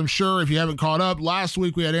 but as I'm sure if you haven't caught up, last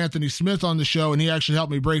week we had Anthony Smith on the show, and he actually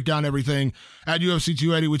helped me break down everything at UFC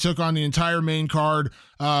 280. We took on the entire main card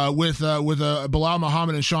with Bilal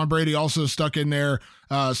Muhammad and Sean Brady also stuck in there.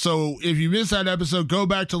 So if you missed that episode, go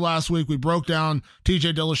back to last week. We broke down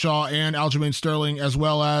TJ Dillashaw and Aljamain Sterling, as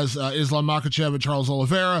well as Islam Makhachev and Charles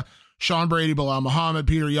Oliveira, Sean Brady, Bilal Muhammad,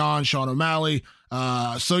 Peter Yan, Sean O'Malley.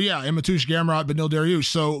 And Mateusz Gamrot, Beneil Dariush.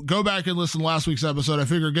 So go back and listen to last week's episode. I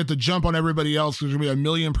figure get the jump on everybody else. There's going to be a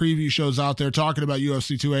million preview shows out there talking about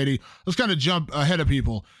UFC 280. Let's kind of jump ahead of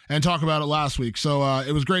people and talk about it last week. So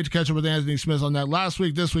it was great to catch up with Anthony Smith on that last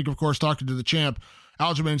week. This week, of course, talking to the champ,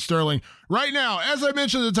 Aljamain Sterling. Right now, as I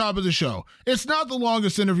mentioned at the top of the show, it's not the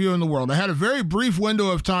longest interview in the world. I had a very brief window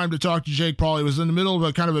of time to talk to Jake Paul. He was in the middle of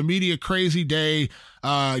a kind of a media crazy day,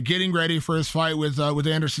 getting ready for his fight with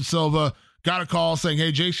Anderson Silva. Got a call saying,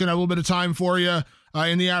 hey, Jake's going to have a little bit of time for you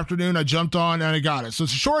in the afternoon. I jumped on and I got it. So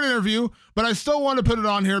it's a short interview, but I still want to put it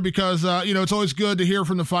on here because, it's always good to hear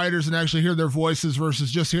from the fighters and actually hear their voices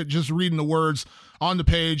versus just reading the words on the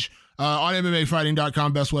page on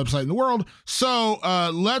MMAfighting.com, best website in the world. So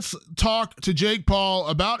let's talk to Jake Paul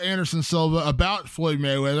about Anderson Silva, about Floyd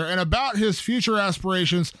Mayweather, and about his future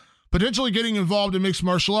aspirations, potentially getting involved in mixed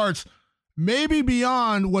martial arts, maybe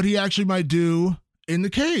beyond what he actually might do in the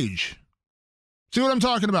cage. See what I'm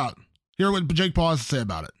talking about? Hear what Jake Paul has to say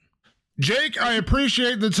about it. Jake, I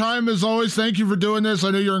appreciate the time as always. Thank you for doing this.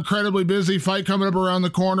 I know you're incredibly busy. Fight coming up around the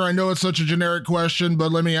corner. I know it's such a generic question,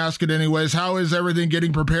 but let me ask it anyways. How is everything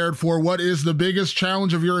getting prepared for what is the biggest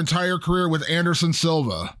challenge of your entire career with Anderson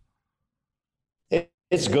Silva?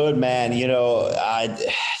 It's good, man.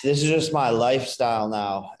 This is just my lifestyle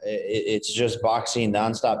now. It's just boxing,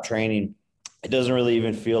 nonstop training. It doesn't really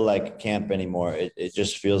even feel like camp anymore. It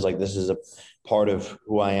just feels like this is a part of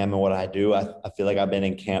who I am and what I do. I feel like I've been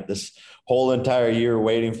in camp this whole entire year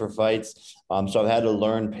waiting for fights. So I've had to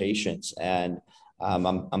learn patience, and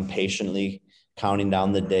I'm patiently counting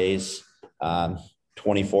down the days,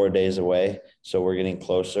 24 days away. So we're getting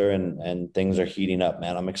closer and things are heating up,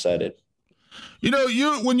 man. I'm excited.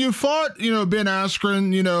 When you fought, Ben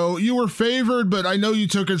Askren, you were favored, but I know you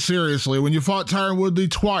took it seriously. When you fought Tyron Woodley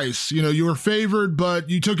twice, you were favored, but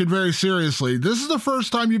you took it very seriously. This is the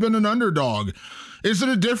first time you've been an underdog. Is it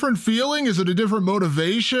a different feeling? Is it a different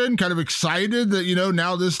motivation? Kind of excited that,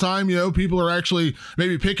 now this time, people are actually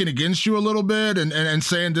maybe picking against you a little bit and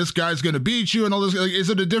saying this guy's going to beat you and all this. Like, is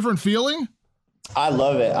it a different feeling? I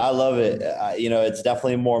love it. It's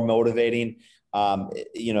definitely more motivating.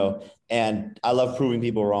 And I love proving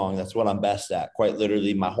people wrong. That's what I'm best at. Quite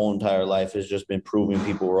literally, my whole entire life has just been proving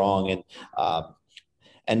people wrong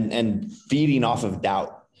and feeding off of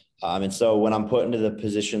doubt. And so when I'm put into the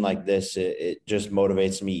position like this, it just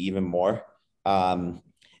motivates me even more.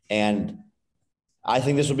 And I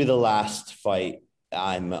think this will be the last fight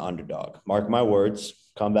I'm an underdog. Mark my words.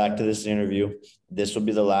 Come back to this interview. This will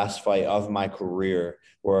be the last fight of my career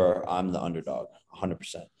where I'm the underdog,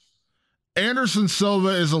 100%. Anderson Silva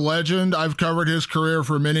is a legend. I've covered his career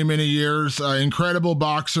for many, many years. Incredible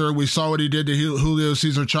boxer. We saw what he did to Julio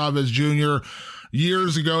Cesar Chavez Jr.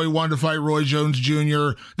 Years ago. He wanted to fight Roy Jones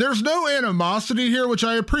Jr. There's no animosity here, which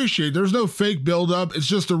I appreciate. There's no fake buildup. It's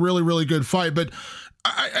just a really, really good fight. But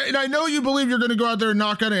I know you believe you're going to go out there and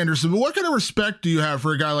knock out Anderson, but what kind of respect do you have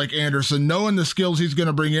for a guy like Anderson, knowing the skills he's going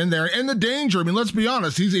to bring in there and the danger? I mean, let's be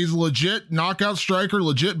honest. He's a legit knockout striker,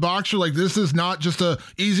 legit boxer. Like, this is not just a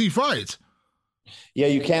easy fight. Yeah,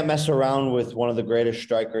 you can't mess around with one of the greatest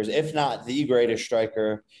strikers, if not the greatest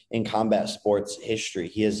striker in combat sports history.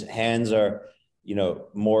 His hands are,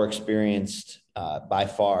 more experienced by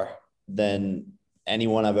far than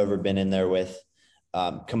anyone I've ever been in there with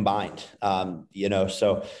combined.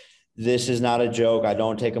 So this is not a joke. I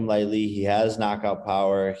don't take him lightly. He has knockout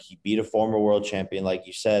power. He beat a former world champion, like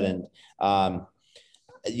you said. And,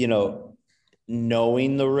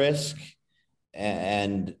 knowing the risk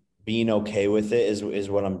and being okay with it is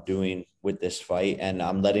what I'm doing with this fight. And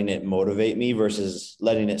I'm letting it motivate me versus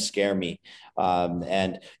letting it scare me.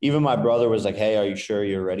 And even my brother was like, "Hey, are you sure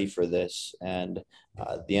you're ready for this?" And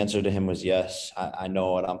the answer to him was yes. I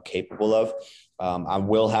know what I'm capable of. I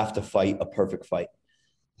will have to fight a perfect fight.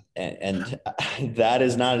 And that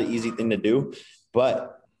is not an easy thing to do.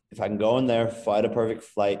 But if I can go in there, fight a perfect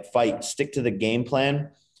fight, stick to the game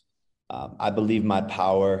plan, I believe my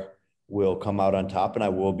power will come out on top and I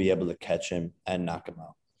will be able to catch him and knock him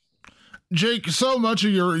out. Jake, so much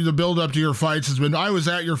of the build up to your fights has been, I was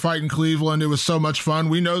at your fight in Cleveland. It was so much fun.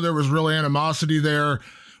 We know there was real animosity there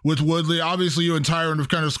with Woodley. Obviously, you and Tyron have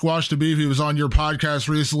kind of squashed the beef. He was on your podcast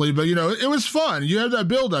recently, but it was fun. You have that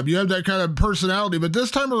build up. You have that kind of personality, but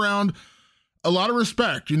this time around, a lot of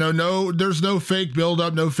respect. There's no fake build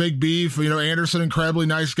up, no fake beef. Anderson, incredibly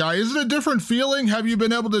nice guy. Is it a different feeling? Have you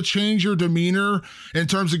been able to change your demeanor in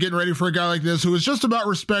terms of getting ready for a guy like this who is just about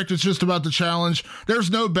respect? It's just about the challenge.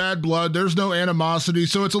 There's no bad blood. There's no animosity.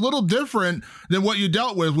 So it's a little different than what you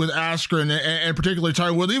dealt with Askren and particularly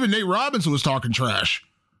Tyron Woodley. Even Nate Robinson was talking trash.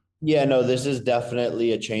 Yeah, no, this is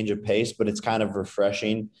definitely a change of pace, but it's kind of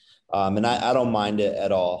refreshing. And I don't mind it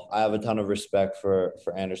at all. I have a ton of respect for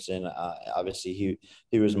Anderson. Obviously,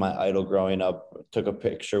 he was my idol growing up. Took a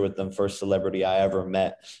picture with them, first celebrity I ever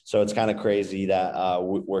met. So it's kind of crazy that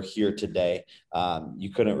we're here today.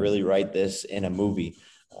 You couldn't really write this in a movie.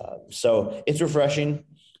 So it's refreshing,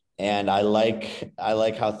 and I like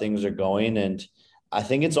how things are going, and I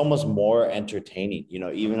think it's almost more entertaining.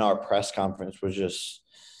 Even our press conference was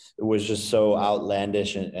just so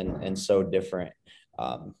outlandish and so different.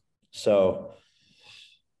 So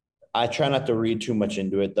I try not to read too much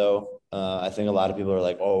into it, though. I think a lot of people are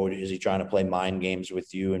like, "Oh, is he trying to play mind games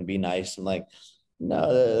with you and be nice?" I'm like,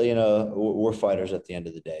 no, we're fighters at the end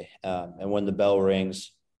of the day. And when the bell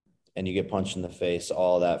rings and you get punched in the face,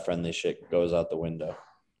 all that friendly shit goes out the window.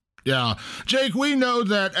 Yeah. Jake, we know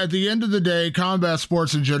that at the end of the day, combat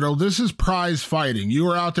sports in general, this is prize fighting. You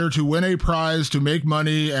are out there to win a prize, to make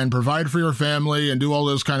money and provide for your family and do all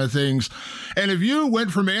those kind of things. And if you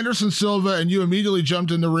went from Anderson Silva and you immediately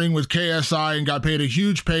jumped in the ring with KSI and got paid a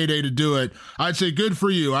huge payday to do it, I'd say good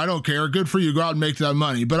for you. I don't care. Good for you. Go out and make that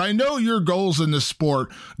money. But I know your goals in this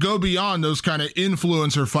sport go beyond those kind of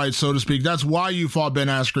influencer fights, so to speak. That's why you fought Ben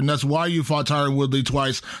Askren. That's why you fought Tyron Woodley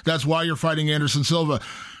twice. That's why you're fighting Anderson Silva.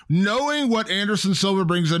 Knowing what Anderson Silva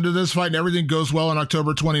brings into this fight and everything goes well on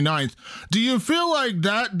October 29th, do you feel like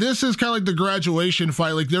that this is kind of like the graduation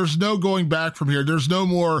fight? Like there's no going back from here. There's no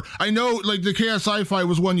more. I know like the KSI fight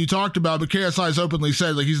was one you talked about, but KSI's openly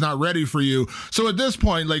said like he's not ready for you. So at this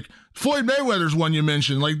point, like Floyd Mayweather's one you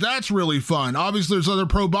mentioned, like that's really fun. Obviously there's other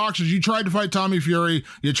pro boxers. You tried to fight Tommy Fury.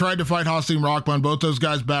 You tried to fight Hasim Rahman. Both those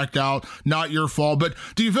guys backed out. Not your fault. But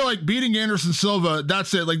do you feel like beating Anderson Silva,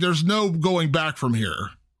 that's it? Like there's no going back from here?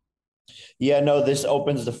 Yeah, no, this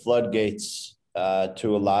opens the floodgates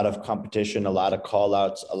to a lot of competition, a lot of call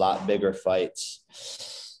outs, a lot bigger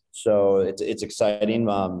fights. So it's exciting.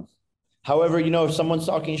 However, if someone's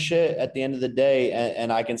talking shit at the end of the day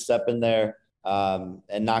and I can step in there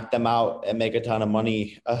and knock them out and make a ton of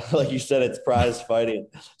money, like you said, it's prize fighting.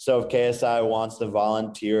 So if KSI wants to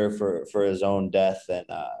volunteer for his own death,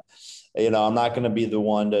 and, I'm not going to be the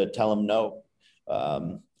one to tell him no.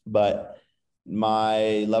 But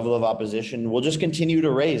my level of opposition will just continue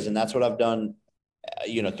to raise. And that's what I've done,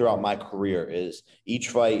 throughout my career is each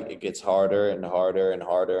fight, it gets harder and harder and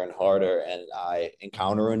harder and harder. And I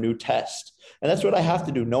encounter a new test. And that's what I have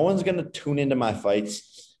to do. No one's going to tune into my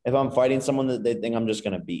fights if I'm fighting someone that they think I'm just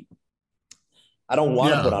going to beat. I don't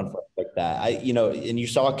want to put on fights like that. And you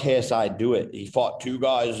saw KSI do it. He fought two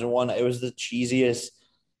guys in one. It was the cheesiest,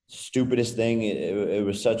 stupidest thing. It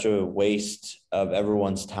was such a waste of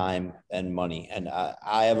everyone's time and money. And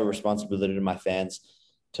I have a responsibility to my fans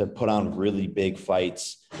to put on really big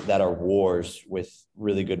fights that are wars with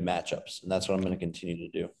really good matchups. And that's what I'm going to continue to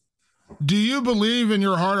do. Do you believe in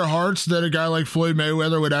your heart of hearts that a guy like Floyd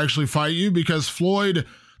Mayweather would actually fight you? Because Floyd,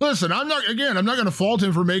 listen, I'm not going to fault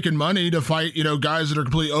him for making money to fight, guys that are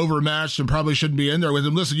completely overmatched and probably shouldn't be in there with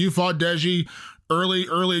him. Listen, you fought Deji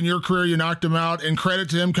early in your career, you knocked him out, and credit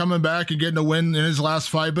to him coming back and getting a win in his last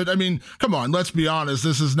fight. But I mean, come on, let's be honest.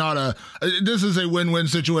 This is a win-win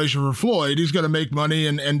situation for Floyd. He's going to make money,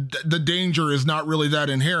 and the danger is not really that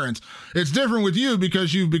inherent. It's different with you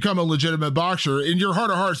because you've become a legitimate boxer. In your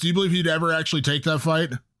heart of hearts, do you believe he'd ever actually take that fight?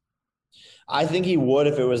 I think he would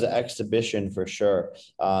if it was an exhibition for sure.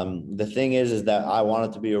 The thing is that I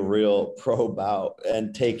want it to be a real pro bout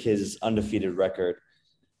and take his undefeated record,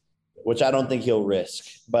 which I don't think he'll risk.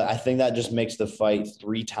 But I think that just makes the fight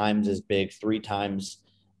 3 times as big, 3 times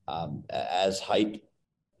as hype.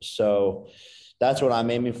 So that's what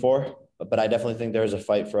I'm aiming for. But I definitely think there's a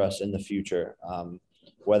fight for us in the future,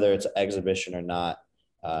 whether it's exhibition or not.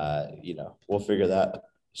 We'll figure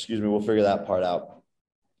that part out.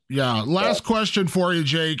 Yeah. Last question for you,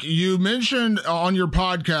 Jake. You mentioned on your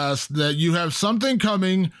podcast that you have something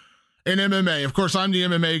coming in MMA. Of course, I'm the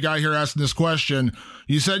MMA guy here asking this question.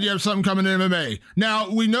 You said you have something coming in MMA. Now,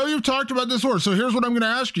 we know you've talked about this before, so here's what I'm going to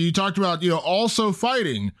ask you. You talked about, also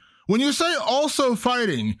fighting. When you say also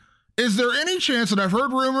fighting, is there any chance, and I've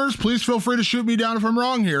heard rumors, please feel free to shoot me down if I'm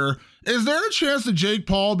wrong here, is there a chance that Jake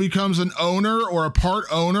Paul becomes an owner or a part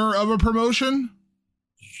owner of a promotion?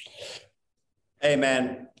 Hey,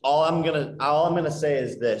 man. All I'm gonna say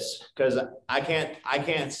is this, because I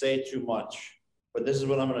can't say too much, but this is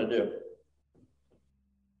what I'm gonna do.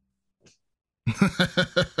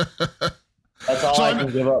 That's all I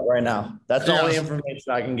can give up right now. That's the only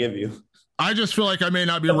information I can give you. I just feel like I may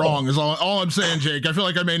not be wrong is all I'm saying, Jake. I feel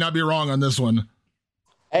like I may not be wrong on this one.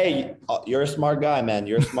 Hey, you're a smart guy, man.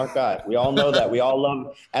 You're a smart guy. We all know that. We all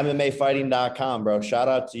love MMAfighting.com, bro. Shout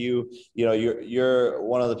out to you. You're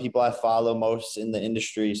one of the people I follow most in the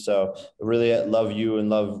industry. So I really love you and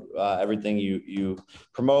love everything you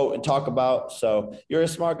promote and talk about. So you're a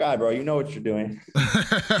smart guy, bro. You know what you're doing.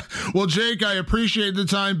 Well, Jake, I appreciate the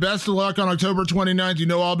time. Best of luck on October 29th.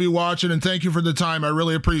 I'll be watching, and thank you for the time. I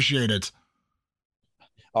really appreciate it.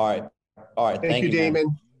 All right. Thank you,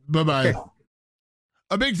 Damon. Bye-bye.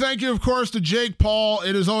 A big thank you, of course, to Jake Paul.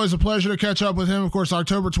 It is always a pleasure to catch up with him. Of course,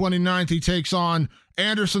 October 29th, he takes on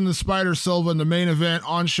Anderson the Spider Silva in the main event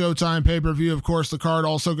on Showtime pay-per-view. Of course, the card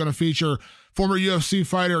also going to feature former UFC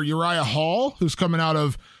fighter Uriah Hall, who's coming out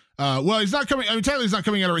of, he's not coming, technically he's not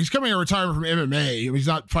coming out of, he's coming out of retirement from MMA. He's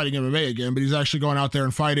not fighting MMA again, but he's actually going out there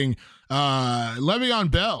and fighting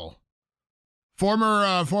Le'Veon Bell.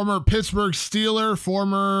 Former Pittsburgh Steeler,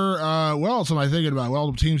 what else am I thinking about?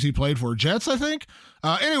 Well, the teams he played for, Jets, I think.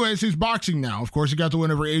 Anyways, he's boxing now. Of course, he got the win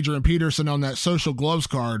over Adrian Peterson on that Social Gloves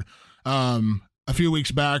card a few weeks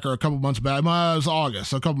back, or a couple months back. It was August,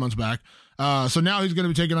 so a couple months back. So now he's going to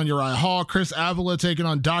be taking on Uriah Hall. Chris Avila taking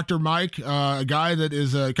on Dr. Mike, a guy that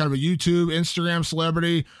is kind of a YouTube, Instagram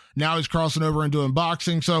celebrity. Now he's crossing over and doing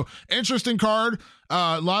boxing. So interesting card.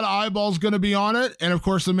 A lot of eyeballs going to be on it. And of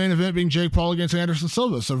course, the main event being Jake Paul against Anderson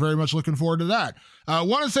Silva. So very much looking forward to that.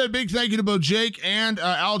 Want to say a big thank you to both Jake and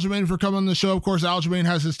Aljamain for coming on the show. Of course, Aljamain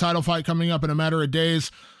has his title fight coming up in a matter of days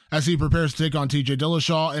as he prepares to take on TJ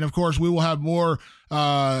Dillashaw. And of course, we will have more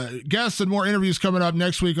guests and more interviews coming up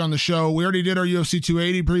next week on the show. We already did our UFC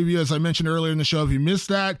 280 preview, as I mentioned earlier in the show. If you missed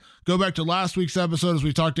that, go back to last week's episode as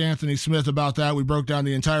we talked to Anthony Smith about that. We broke down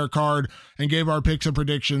the entire card and gave our picks and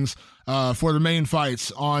predictions for the main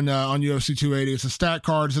fights on UFC 280. It's a stat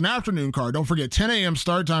card. It's an afternoon card. Don't forget, 10 a.m.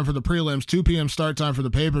 start time for the prelims, 2 p.m. start time for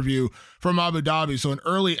the pay-per-view from Abu Dhabi. So an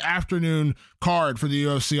early afternoon card for the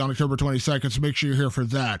UFC on October 22nd. So make sure you're here for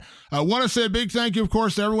that. I want to say a big thank you, of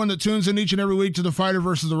course, to everyone that tunes in each and every week to the Fighter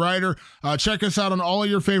versus the Writer. Check us out on all of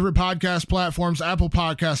your favorite podcast platforms, Apple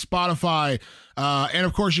Podcasts, Spotify, and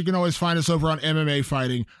of course, you can always find us over on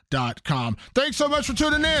MMAfighting.com. Thanks so much for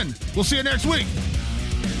tuning in. We'll see you next week.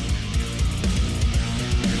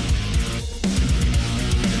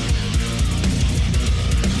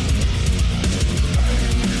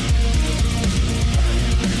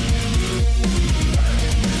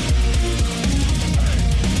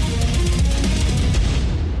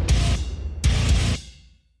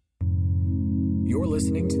 You're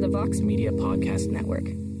listening to the Vox Media Podcast Network.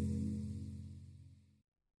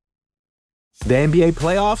 The NBA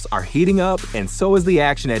playoffs are heating up, and so is the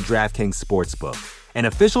action at DraftKings Sportsbook, an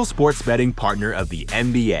official sports betting partner of the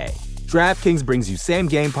NBA. DraftKings brings you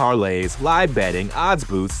same-game parlays, live betting, odds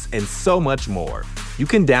boosts, and so much more. You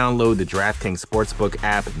can download the DraftKings Sportsbook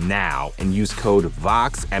app now and use code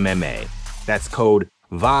VOXMMA. That's code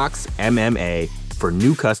VOXMMA for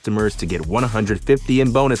new customers to get $150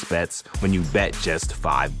 in bonus bets when you bet just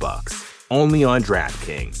 $5. Only on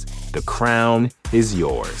DraftKings. The crown is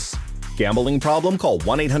yours. Gambling problem? Call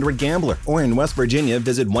 1-800-GAMBLER. Or in West Virginia,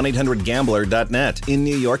 visit 1-800-GAMBLER.net. In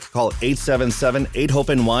New York, call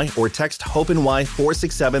 877-8-HOPE-NY or text HOPE-NY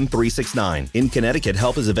 467-369. In Connecticut,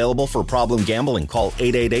 help is available for problem gambling. Call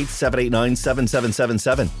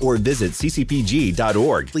 888-789-7777 or visit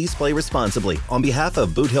ccpg.org. Please play responsibly. On behalf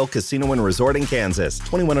of Boot Hill Casino and Resort in Kansas,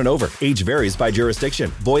 21 and over. Age varies by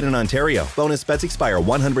jurisdiction. Void in Ontario. Bonus bets expire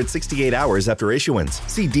 168 hours after issuance.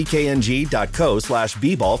 See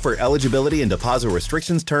dkng.co/bball for eligibility and deposit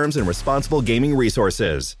restrictions, terms, and responsible gaming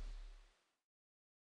resources.